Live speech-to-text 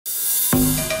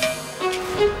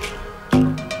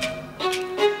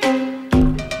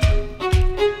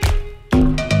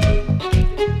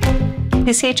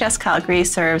PCHS Calgary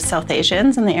serves South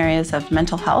Asians in the areas of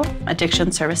mental health,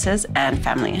 addiction services, and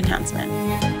family enhancement.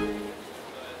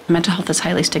 Mental health is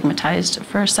highly stigmatized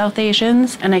for South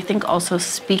Asians, and I think also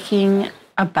speaking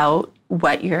about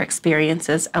what your experience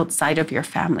is outside of your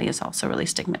family is also really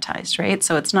stigmatized, right?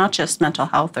 So it's not just mental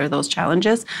health or those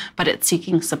challenges, but it's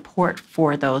seeking support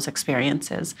for those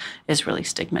experiences is really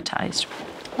stigmatized.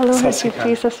 Hello,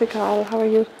 how are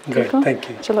you? Good, thank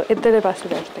you.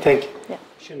 Thank you. Yeah.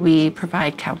 We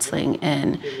provide counseling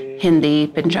in Hindi,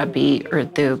 Punjabi,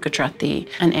 Urdu, Gujarati,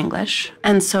 and English.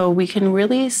 And so we can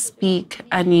really speak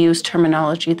and use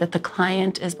terminology that the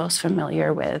client is most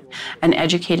familiar with and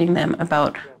educating them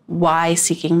about why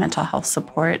seeking mental health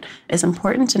support is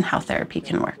important and how therapy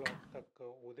can work.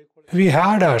 We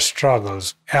had our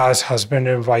struggles. As husband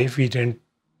and wife, we didn't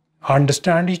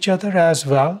understand each other as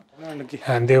well.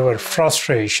 And there were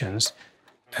frustrations.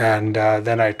 And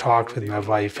then I talked with my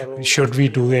wife, should we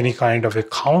do any kind of a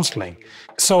counseling?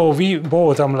 So we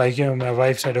both, my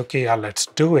wife said, okay, yeah, let's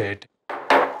do it.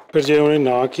 फिर जे उन्हें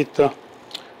ना किया,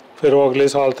 फिर वो अगले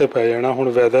साल ते पै जाना,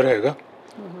 हुण weather हैगा.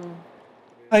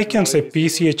 I can say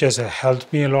PCHS has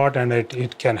helped me a lot, and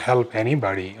it can help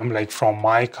anybody. From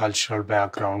my cultural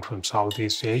background from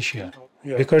Southeast Asia,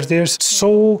 because there's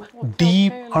so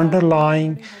deep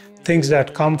underlying things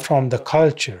that come from the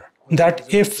culture,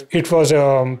 that if it was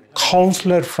a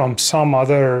counselor from some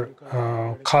other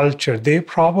culture, they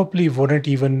probably wouldn't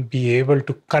even be able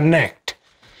to connect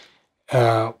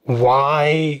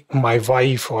why my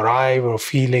wife or I were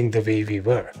feeling the way we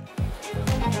were.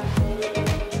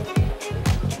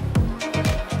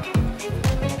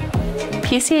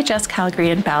 PCHS Calgary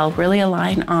and Bell really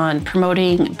align on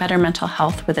promoting better mental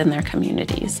health within their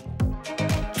communities.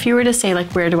 If you were to say,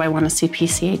 where do I want to see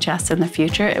PCHS in the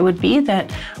future, it would be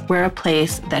that we're a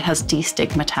place that has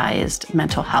destigmatized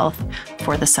mental health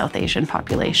for the South Asian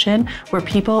population, where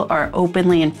people are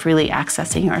openly and freely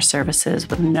accessing our services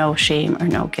with no shame or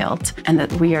no guilt, and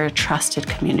that we are a trusted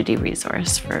community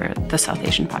resource for the South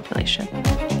Asian population.